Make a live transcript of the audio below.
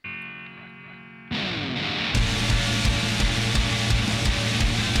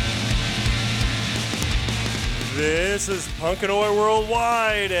This is Punkin' Oi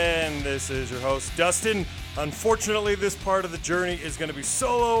Worldwide, and this is your host, Dustin. Unfortunately, this part of the journey is going to be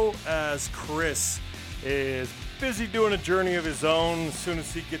solo, as Chris is busy doing a journey of his own. As soon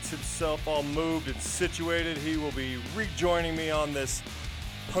as he gets himself all moved and situated, he will be rejoining me on this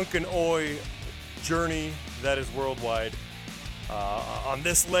Punkin' Oi journey that is worldwide. On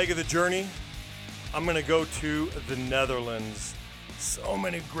this leg of the journey, I'm going to go to the Netherlands. So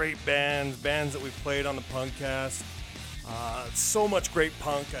many great bands that we've played on the Punkcast. So much great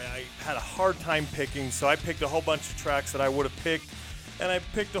punk. I had a hard time picking, so I picked a whole bunch of tracks that I would have picked, and I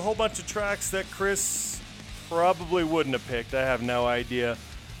picked a whole bunch of tracks that Chris probably wouldn't have picked. I have no idea.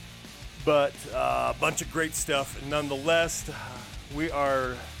 But a bunch of great stuff nonetheless. We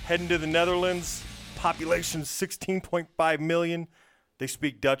are heading to the Netherlands. Population 16.5 million. They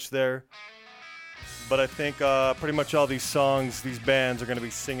speak Dutch there. But I think pretty much all these songs, these bands are going to be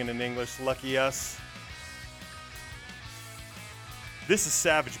singing in English. Lucky us. This is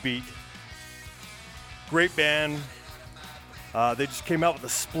Savage Beat. Great band. They just came out with a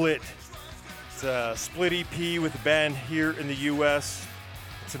split. It's a split EP with a band here in the U.S.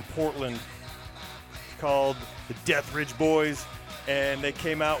 It's in Portland. It's called the Death Ridge Boys. And they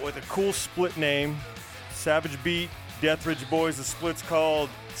came out with a cool split name. Savage Beat, Death Ridge Boys. The split's called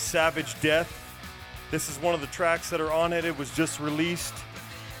Savage Death. This is one of the tracks that are on it. It was just released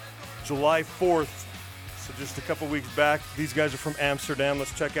July 4th, so just a couple weeks back. These guys are from Amsterdam.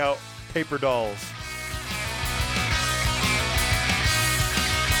 Let's check out Paper Dolls.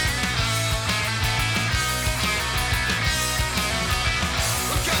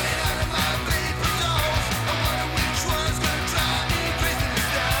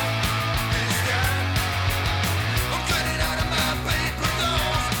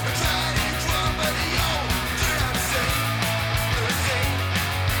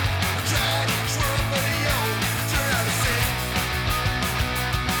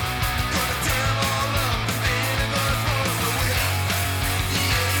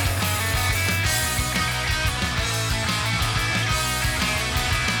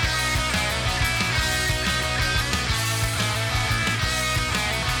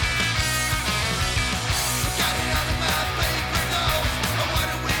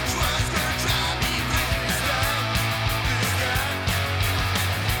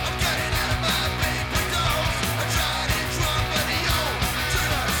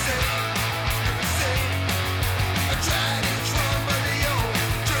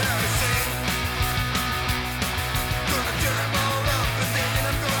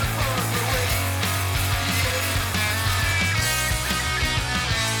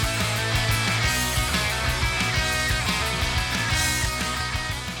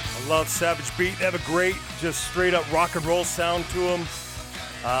 Love Savage Beat. They have a great, just straight up rock and roll sound to them.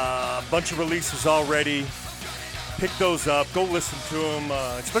 A bunch of releases already. Pick those up. Go listen to them,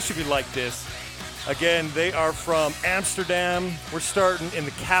 especially if you like this. Again, they are from Amsterdam. We're starting in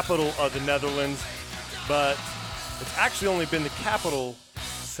the capital of the Netherlands, but it's actually only been the capital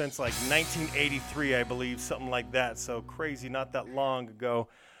since like 1983, I believe, something like that. So crazy, not that long ago.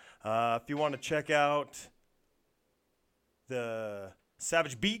 If you want to check out the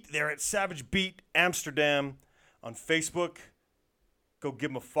Savage Beat, they're at Savage Beat Amsterdam on Facebook. Go give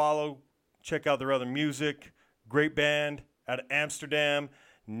them a follow. Check out their other music. Great band out of Amsterdam.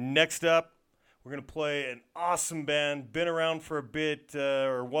 Next up, we're going to play an awesome band. Been around for a bit,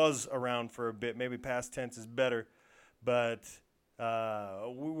 or was around for a bit. Maybe past tense is better. But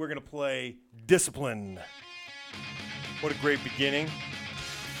we're going to play Discipline. What a great beginning.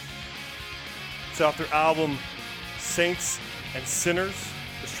 It's off their album Saints and Sinners.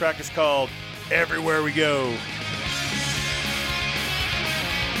 This track is called Everywhere We Go.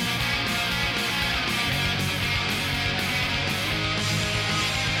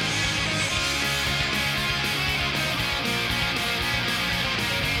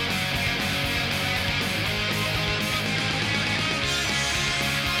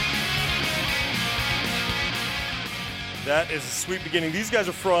 That is a sweet beginning. These guys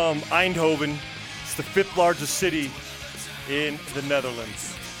are from Eindhoven. It's the 5th largest city in the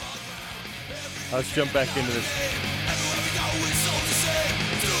Netherlands. Let's jump back into this.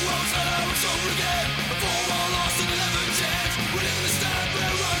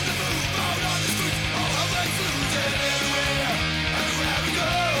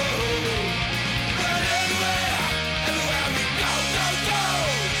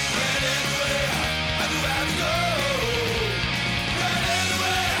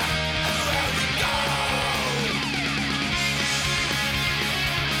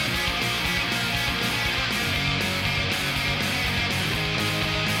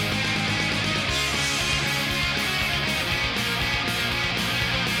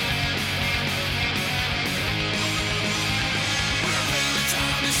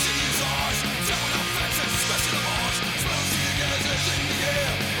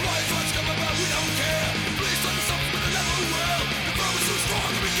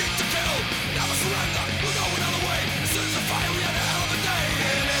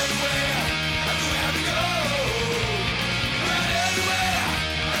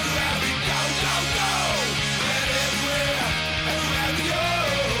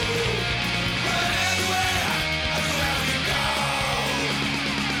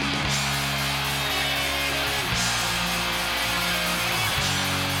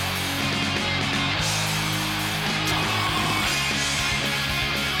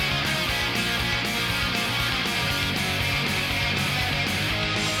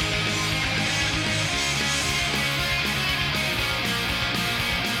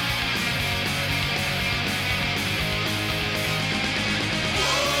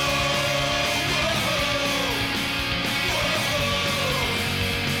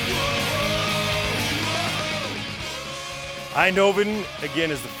 Eindhoven,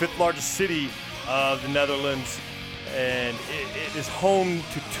 again, is the 5th largest city of the Netherlands, and it is home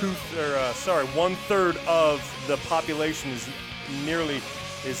to 1/3 of the population is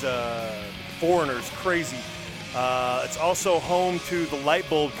foreigners. Crazy. It's also home to the light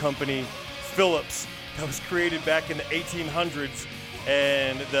bulb company Philips that was created back in the 1800s,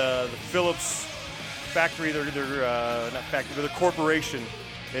 and the Philips factory, their corporation,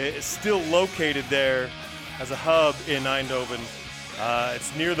 is still located there as a hub in Eindhoven.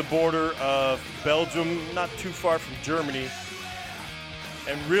 It's near the border of Belgium, not too far from Germany.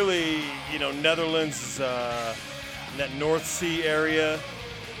 And really, Netherlands is in that North Sea area,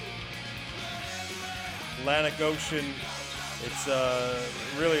 Atlantic Ocean. It's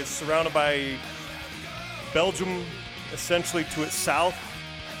surrounded by Belgium, essentially to its south.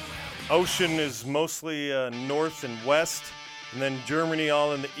 Ocean is mostly north and west, and then Germany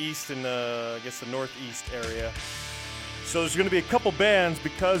all in the east and the northeast area. So there's going to be a couple bands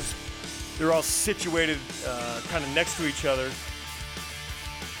because they're all situated kind of next to each other.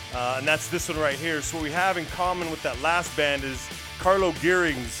 And that's this one right here. So what we have in common with that last band is Carlo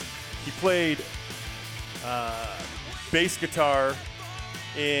Geerings. He played bass guitar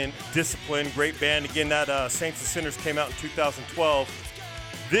in Discipline, great band. Again, that Saints and Sinners came out in 2012.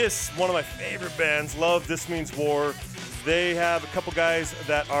 This, one of my favorite bands, love This Means War. They have a couple guys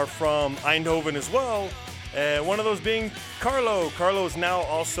that are from Eindhoven as well, and one of those being Carlo. Carlo is now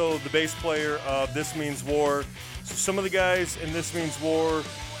also the bass player of This Means War. So some of the guys in This Means War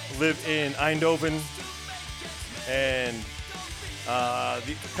live in Eindhoven, and a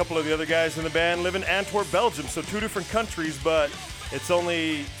couple of the other guys in the band live in Antwerp, Belgium. So 2 different countries, but it's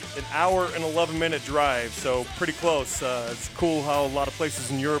only an hour and 11-minute drive, so pretty close. It's cool how a lot of places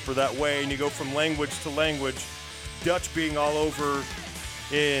in Europe are that way, and you go from language to language. Dutch being all over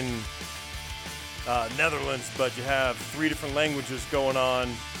in Netherlands, but you have 3 different languages going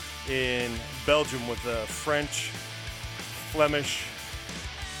on in Belgium with French, Flemish.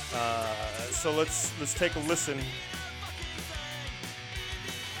 So let's take a listen.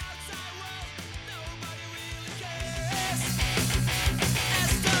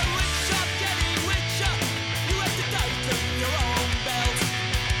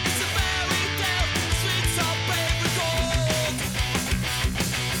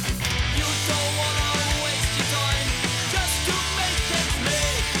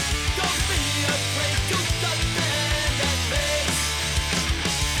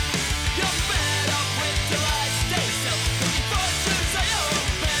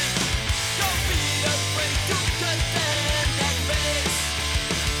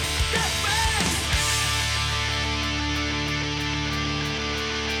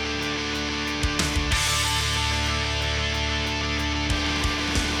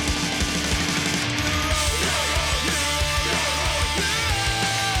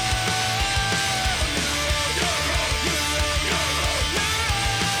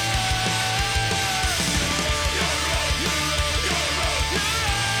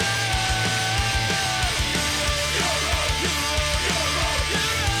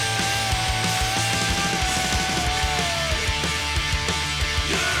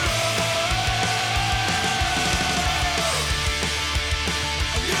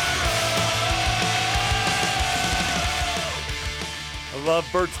 Love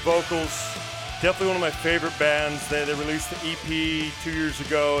Bert's vocals. Definitely one of my favorite bands. They released the EP 2 years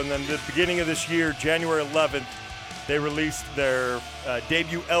ago, and then the beginning of this year, January 11th, they released their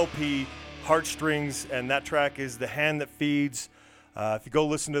debut LP, Heartstrings, and that track is The Hand That Feeds. If you go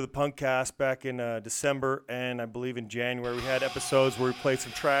listen to the Punkcast back in December and I believe in January, we had episodes where we played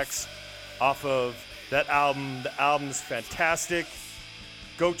some tracks off of that album. The album is fantastic.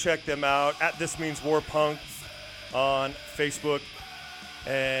 Go check them out at This Means War Punk on Facebook.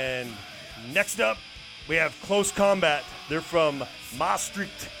 And next up, we have Close Combat. They're from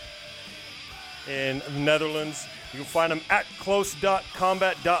Maastricht in the Netherlands. You can find them at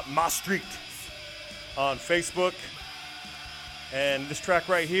close.combat.maastricht on Facebook. And this track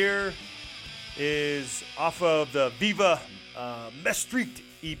right here is off of the Viva Maastricht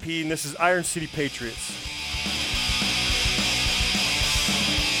EP, and this is Iron City Patriots.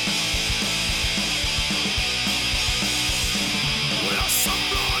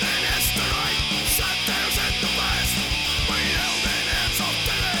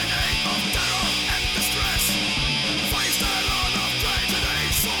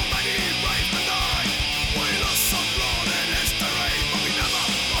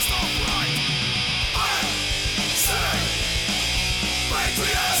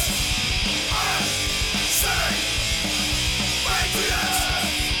 Patriots!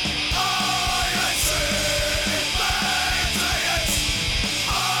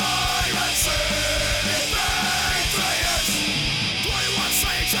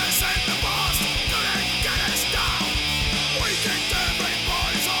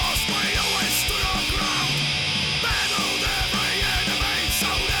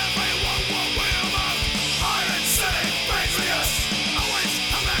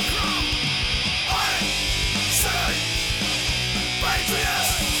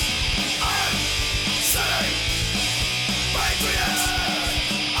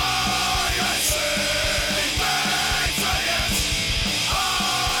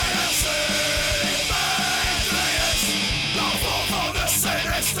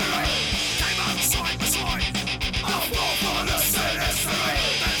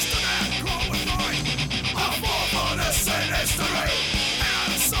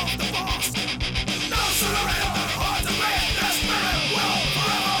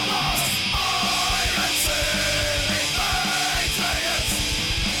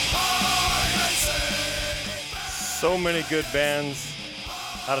 So many good bands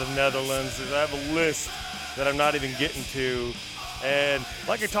out of the Netherlands. I have a list that I'm not even getting to. And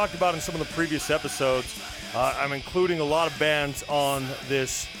like I talked about in some of the previous episodes, I'm including a lot of bands on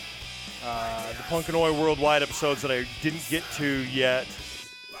this, the Punkanoi Worldwide episodes that I didn't get to yet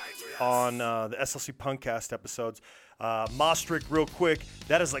on the SLC Punkcast episodes. Maastricht, real quick,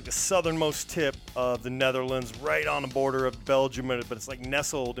 that is like the southernmost tip of the Netherlands, right on the border of Belgium, but it's like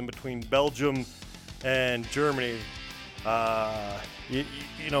nestled in between Belgium and Germany.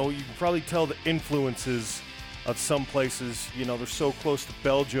 You know, you can probably tell the influences of some places. You know, they're so close to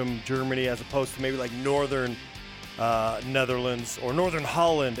Belgium, Germany, as opposed to maybe like northern Netherlands or northern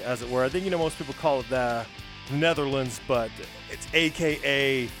Holland, as it were. I think, you know, most people call it the Netherlands, but it's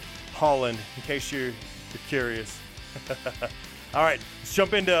AKA Holland, in case you're curious. All right, let's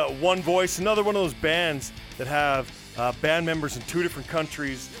jump into One Voice, another one of those bands that have band members in two different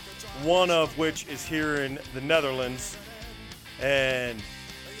countries, one of which is here in the Netherlands. And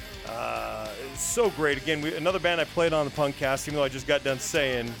it's so great. Again, another band I played on the Punkcast, even though I just got done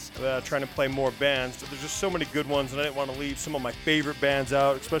saying trying to play more bands. But there's just so many good ones, and I didn't want to leave some of my favorite bands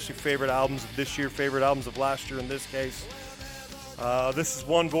out, especially favorite albums of this year, favorite albums of last year in this case. This is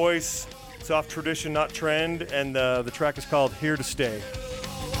One Voice. It's off Tradition, Not Trend, and the track is called Here to Stay.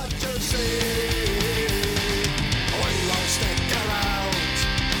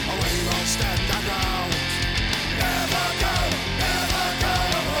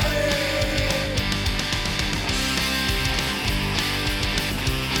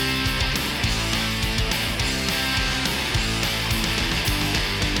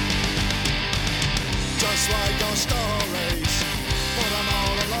 Just like your stories, put them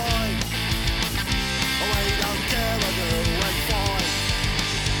all alive. We don't care what you wait for.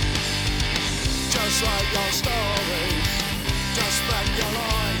 Just like your stories, just spread your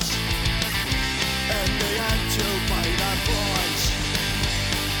lies. In the end you pay that price.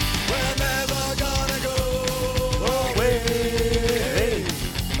 We're never gonna go away,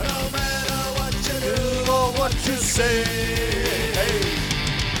 no matter what you do or what you say.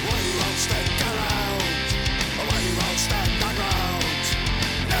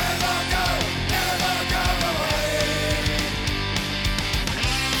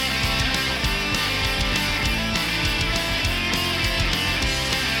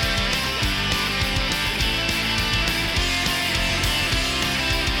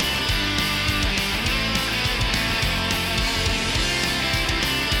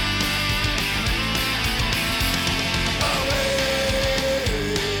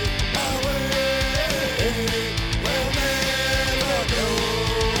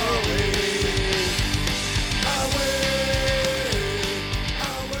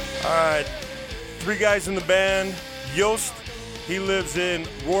 Three guys in the band. Joost, he lives in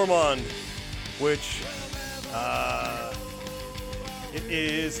Roermond, which it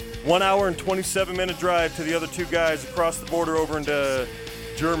is 1 hour and 27-minute drive to the other two guys across the border over into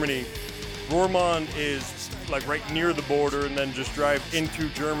Germany. Roermond is like right near the border, and then just drive into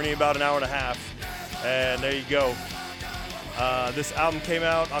Germany about an hour and a half. And there you go. This album came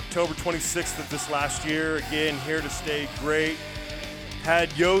out October 26th of this last year. Again, Here to Stay, great.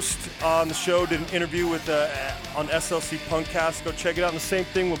 Had Joost on the show, did an interview with on SLC Punkcast. Go check it out. And the same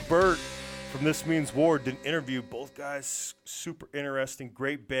thing with Bert from This Means War. Did an interview. Both guys super interesting,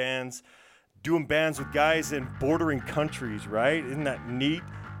 great bands. Doing bands with guys in bordering countries, right? Isn't that neat?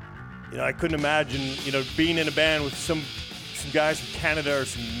 You know, I couldn't imagine, you know, being in a band with some guys from Canada or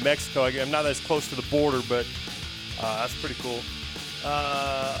from Mexico. I'm not as close to the border, but that's pretty cool.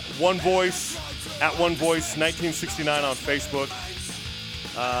 One Voice, at One Voice, 1969 on Facebook.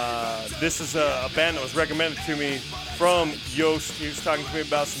 This is a band that was recommended to me from Joost. He was talking to me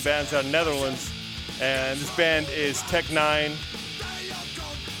about some bands out of Netherlands, and this band is Tech Nine.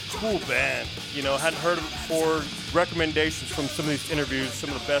 Cool band. You know, hadn't heard of it before. Recommendations from some of these interviews, some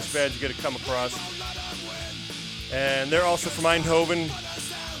of the best bands you get to come across. And they're also from Eindhoven.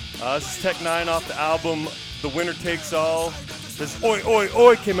 This is Tech Nine off the album The Winner Takes All. This Oi Oi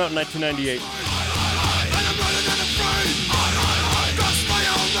Oi came out in 1998.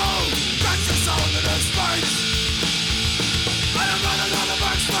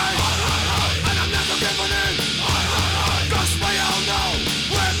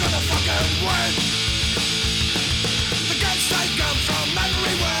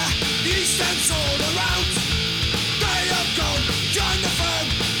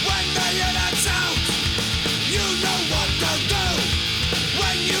 You know what to do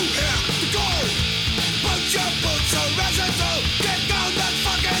when you hear the call.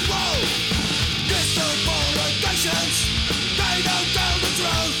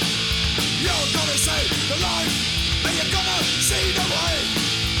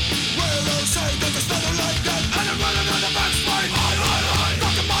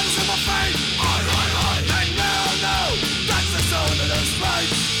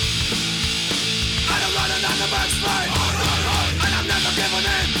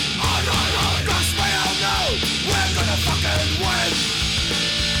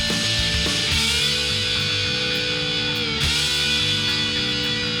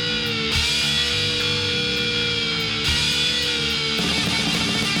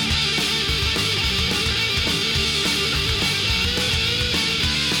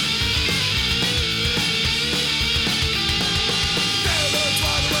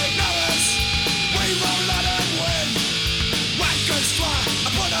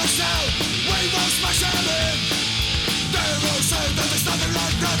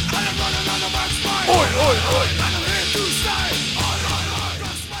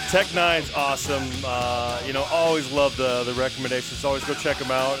 Tech Nine's awesome. Always love the recommendations. Always go check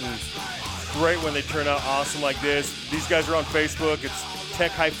them out. And it's great when they turn out awesome like this. These guys are on Facebook. It's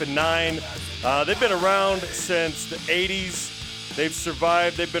Tech-9. They've been around since the 80s. They've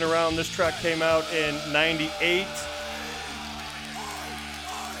survived. They've been around. This track came out in 98.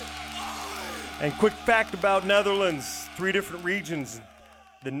 And quick fact about Netherlands, 3 different regions.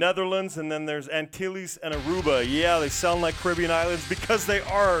 The Netherlands, and then there's Antilles and Aruba. Yeah, they sound like Caribbean islands because they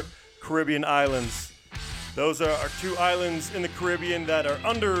are Caribbean islands. Those are 2 islands in the Caribbean that are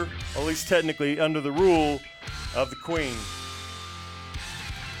under, at least technically, under the rule of the Queen.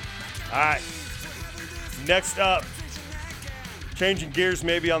 All right, next up, changing gears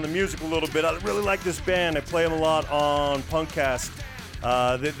maybe on the music a little bit. I really like this band. I play them a lot on Punkcast.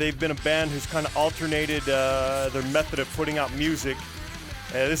 They've been a band who's kind of alternated their method of putting out music.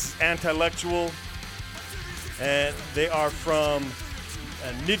 This is Antilectual, and they are from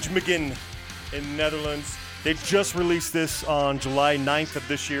Nijmegen in the Netherlands. They just released this on July 9th of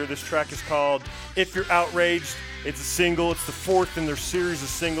this year. This track is called If You're Outraged. It's a single. It's the 4th in their series of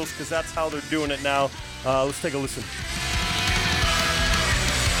singles because that's how they're doing it now. Let's take a listen.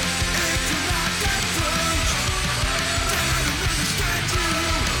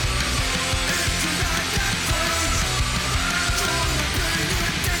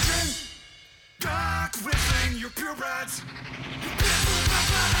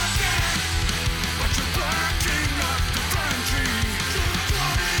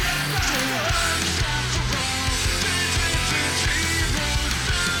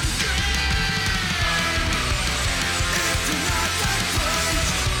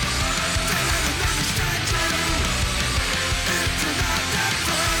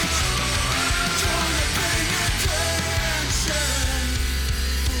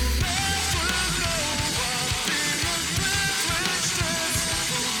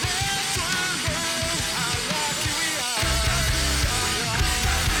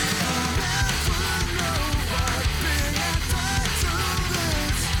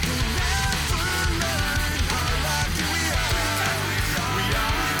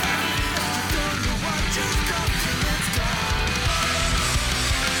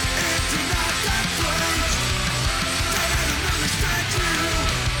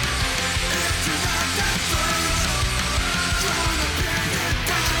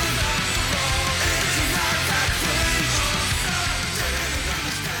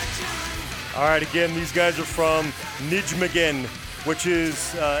 All right, again, these guys are from Nijmegen, which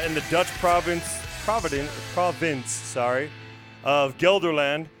is in the Dutch province of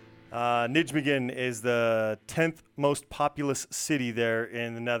Gelderland. Nijmegen is the 10th most populous city there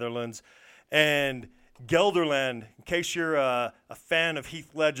in the Netherlands. And Gelderland, in case you're a fan of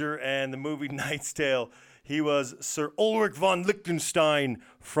Heath Ledger and the movie Knight's Tale, he was Sir Ulrich von Liechtenstein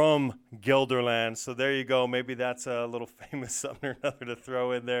from Gelderland. So there you go. Maybe that's a little famous something or another to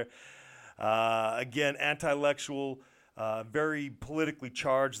throw in there. Again, Antilectual, very politically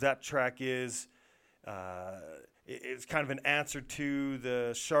charged. That track is. It's kind of an answer to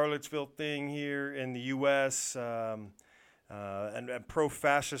the Charlottesville thing here in the U.S. And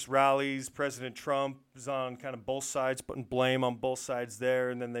pro-fascist rallies. President Trump is on kind of both sides, putting blame on both sides there.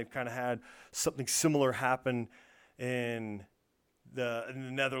 And then they've kind of had something similar happen in the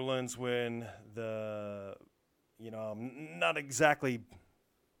Netherlands when not exactly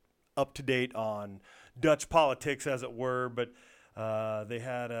up to date on Dutch politics, as it were, but they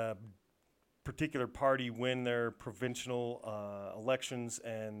had a particular party win their provincial elections,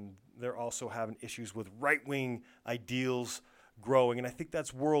 and they're also having issues with right-wing ideals growing, and I think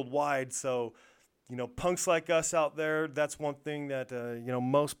that's worldwide. So, punks like us out there, that's one thing that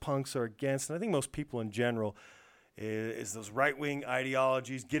most punks are against, and I think most people in general is those right-wing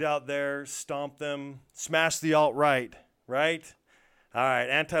ideologies. Get out there, stomp them, smash the alt-right, right? All right,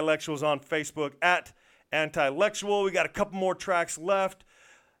 Antilectual's on Facebook at Antilectual. We got a couple more tracks left.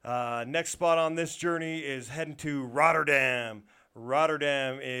 Next spot on this journey is heading to Rotterdam.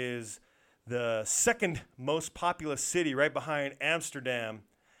 Rotterdam is the second most populous city right behind Amsterdam.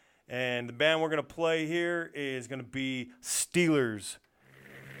 And the band we're going to play here is going to be Steelers.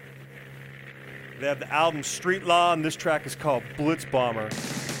 They have the album Street Law, and this track is called Blitz Bomber.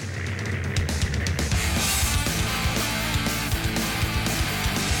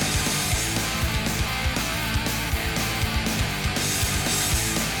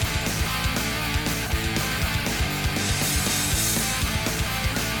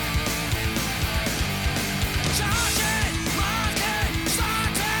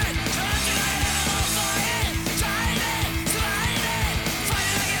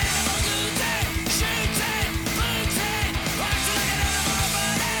 Shake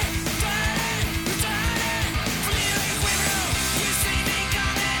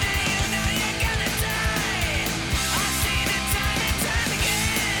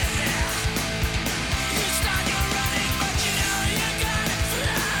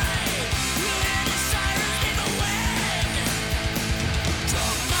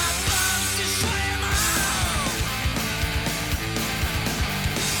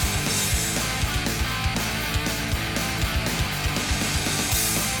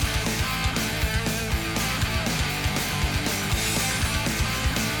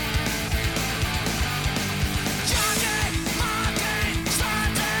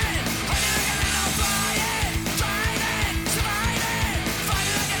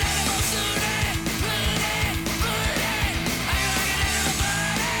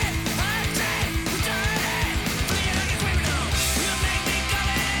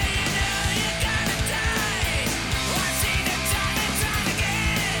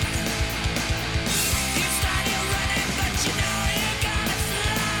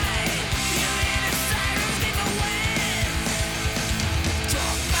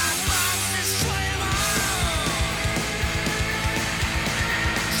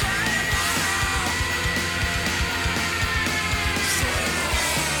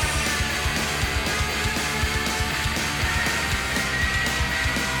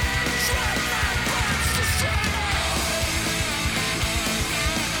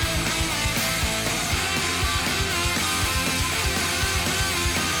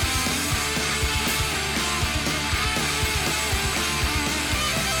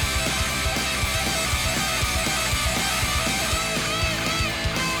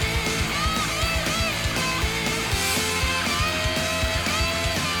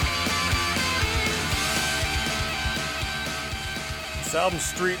This album,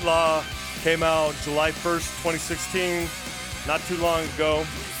 Street Law, came out July 1st, 2016, not too long ago.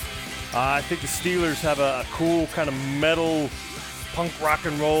 I think the Steelers have a cool kind of metal, punk rock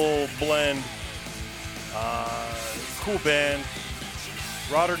and roll blend. Cool band.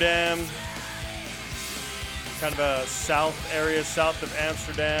 Rotterdam, kind of a south area, south of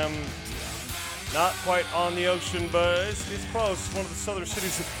Amsterdam. Not quite on the ocean, but it's close. It's one of the southern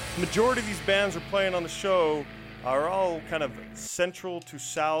cities. The majority of these bands are playing on the show are all kind of central to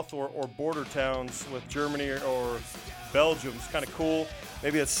south or border towns with Germany or Belgium. It's kind of cool.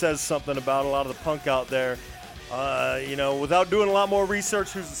 Maybe it says something about a lot of the punk out there. Without doing a lot more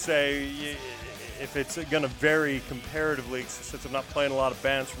research, who's to say if it's going to vary comparatively, since I'm not playing a lot of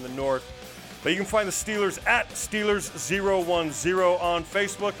bands from the north. But you can find the Steelers at Steelers010 on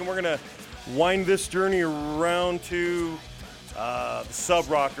Facebook, and we're going to wind this journey around to the Sub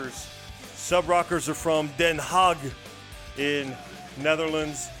Rockers. Sub Rockers are from Den Haag in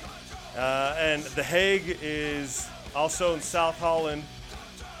Netherlands, and The Hague is also in South Holland,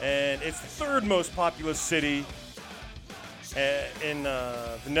 and it's the third most populous city in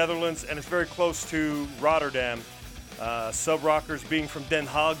the Netherlands, and it's very close to Rotterdam. Sub Rockers being from Den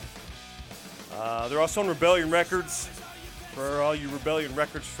Haag. They're also on Rebellion Records. For all you Rebellion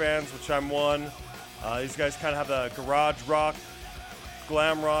Records fans, which I'm one, these guys kind of have the garage rock,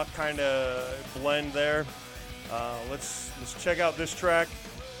 glam rock kind of blend there. Let's check out this track,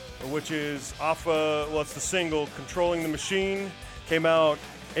 which is off it's the single Controlling the Machine. Came out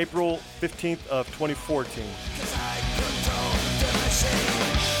April 15th of 2014.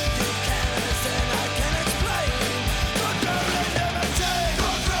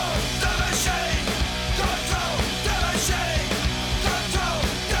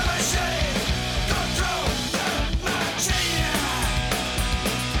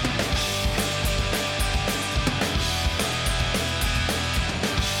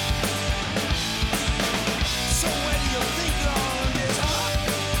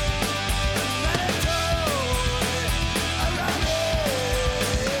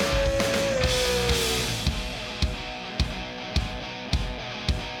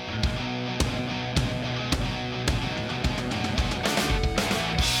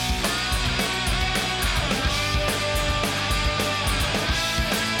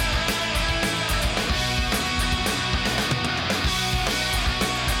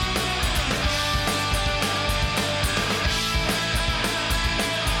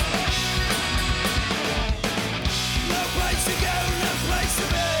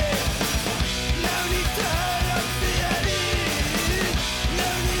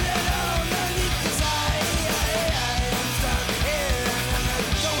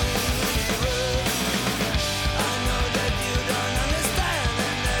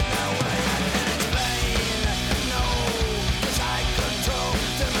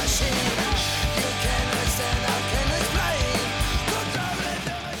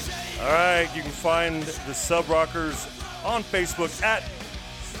 You can find the Sub Rockers on Facebook at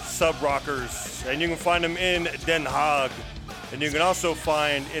Sub Rockers, and you can find them in Den Haag, and you can also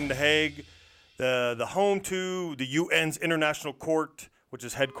find in The Hague the home to the UN's International Court, which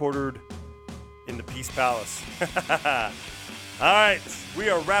is headquartered in the Peace Palace. All right, we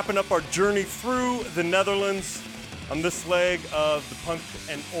are wrapping up our journey through the Netherlands on this leg of the Punk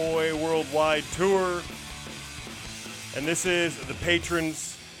and Oi Worldwide Tour, and this is The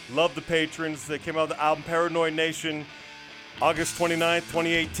Patrons. Love The Patrons. They came out with the album Paranoid Nation August 29th,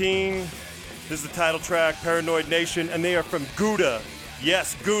 2018. This is the title track, Paranoid Nation, and they are from Gouda.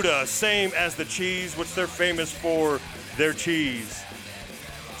 Yes, Gouda, same as the cheese, which they're famous for, their cheese.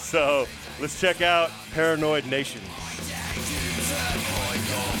 So let's check out Paranoid Nation.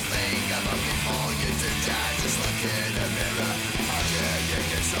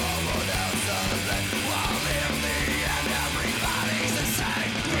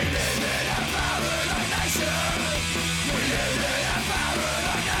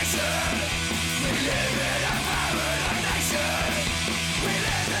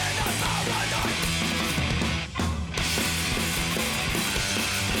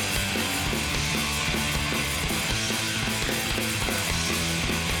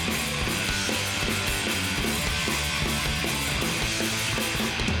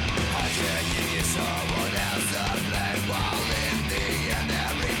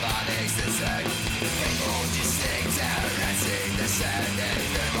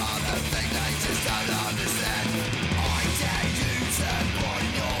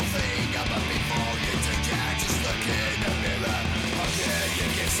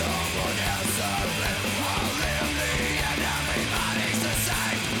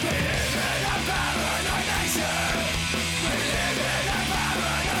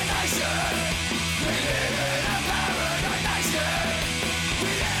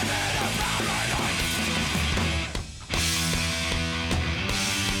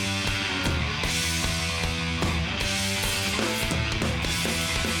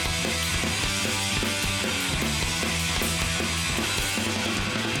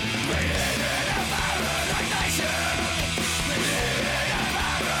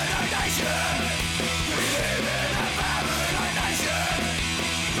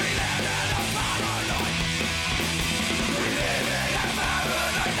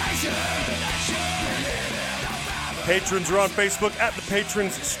 Patrons are on Facebook at the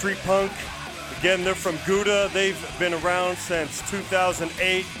Patrons Street Punk. Again, they're from Gouda. They've been around since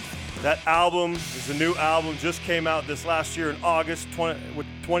 2008. That album is a new album, just came out this last year in August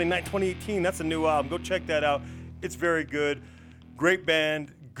 2018. That's a new album. Go check that out. It's very good. Great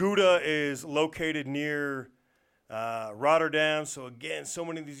band. Gouda is located near Rotterdam. So again, so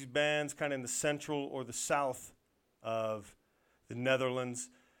many of these bands kind of in the central or the south of the Netherlands.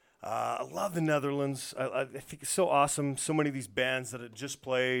 I love the Netherlands. I think it's so awesome. So many of these bands that have just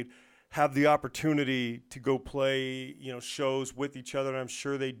played have the opportunity to go play, shows with each other, and I'm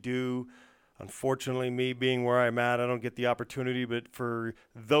sure they do. Unfortunately, me being where I'm at, I don't get the opportunity, but for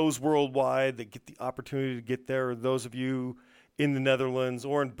those worldwide that get the opportunity to get there, or those of you in the Netherlands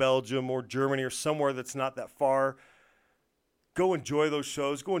or in Belgium or Germany or somewhere that's not that far, go enjoy those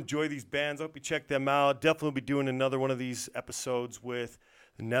shows. Go enjoy these bands. I hope you check them out. Definitely be doing another one of these episodes with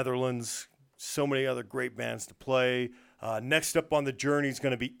the Netherlands. So many other great bands to play. Next up on the journey is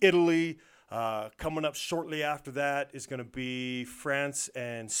going to be Italy. Coming up shortly after that is going to be France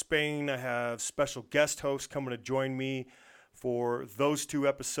and Spain. I have special guest hosts coming to join me for those two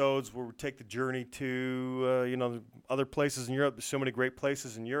episodes where we take the journey to, other places in Europe. There's so many great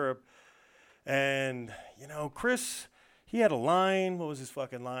places in Europe. And, Chris, he had a line. What was his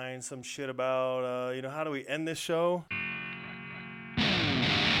fucking line? Some shit about, how do we end this show?